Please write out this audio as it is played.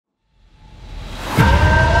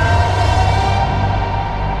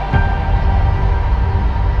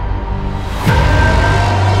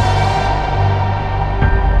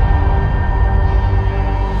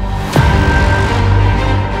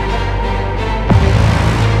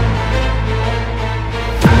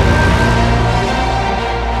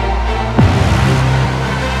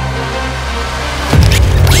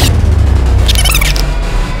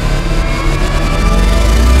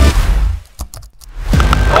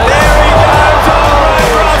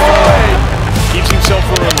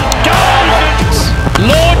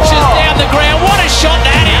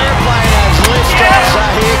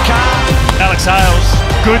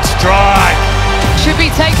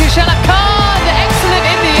take his shot? Khan, excellent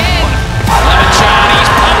in the end. He's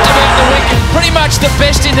pumped about the wicket. Pretty much the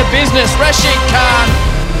best in the business, Rashid Khan.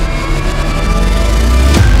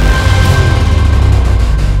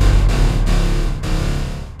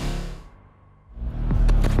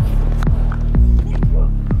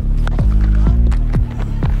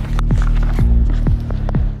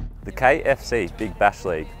 The KFC Big Bash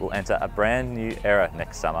League will enter a brand new era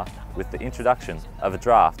next summer with the introduction of a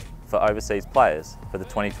draft for overseas players for the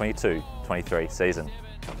 2022-23 season.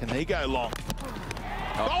 Can he go long?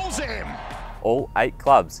 Bowls him! All 8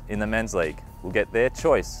 clubs in the men's league will get their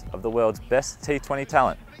choice of the world's best T20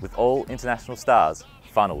 talent, with all international stars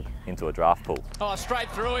funneled into a draft pool. Oh, straight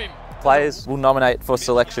through him. Players will nominate for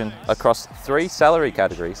selection across 3 salary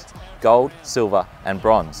categories: gold, silver and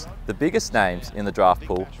bronze. The biggest names in the draft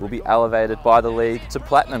pool will be elevated by the league to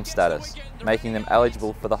platinum status, making them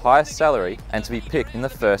eligible for the highest salary and to be picked in the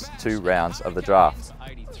first 2 rounds of the draft.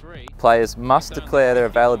 Players must declare their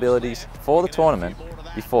availabilities for the tournament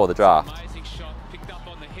before the draft.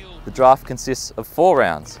 The draft consists of 4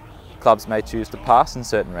 rounds. Clubs may choose to pass in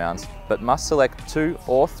certain rounds, but must select 2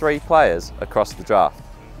 or 3 players across the draft.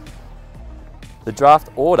 The draft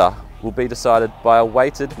order will be decided by a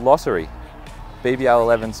weighted lottery. BBL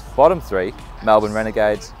 11's bottom 3, Melbourne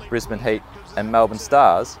Renegades, Brisbane Heat and Melbourne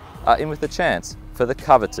Stars, are in with a chance for the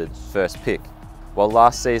coveted first pick, while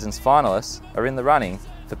last season's finalists are in the running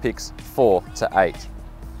for picks 4 to 8.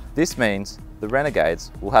 This means the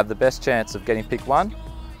Renegades will have the best chance of getting pick 1,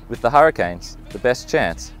 with the Hurricanes the best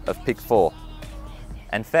chance of pick 4.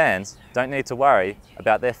 And fans don't need to worry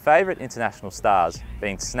about their favourite international stars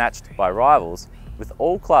being snatched by rivals, with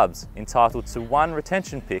all clubs entitled to 1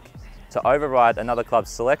 retention pick to override another club's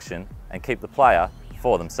selection and keep the player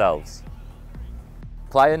for themselves.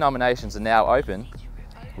 Player nominations are now open,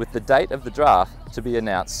 with the date of the draft to be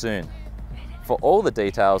announced soon. For all the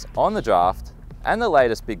details on the draft and the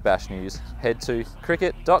latest Big Bash news, head to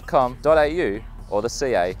cricket.com.au or the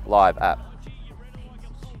CA Live app.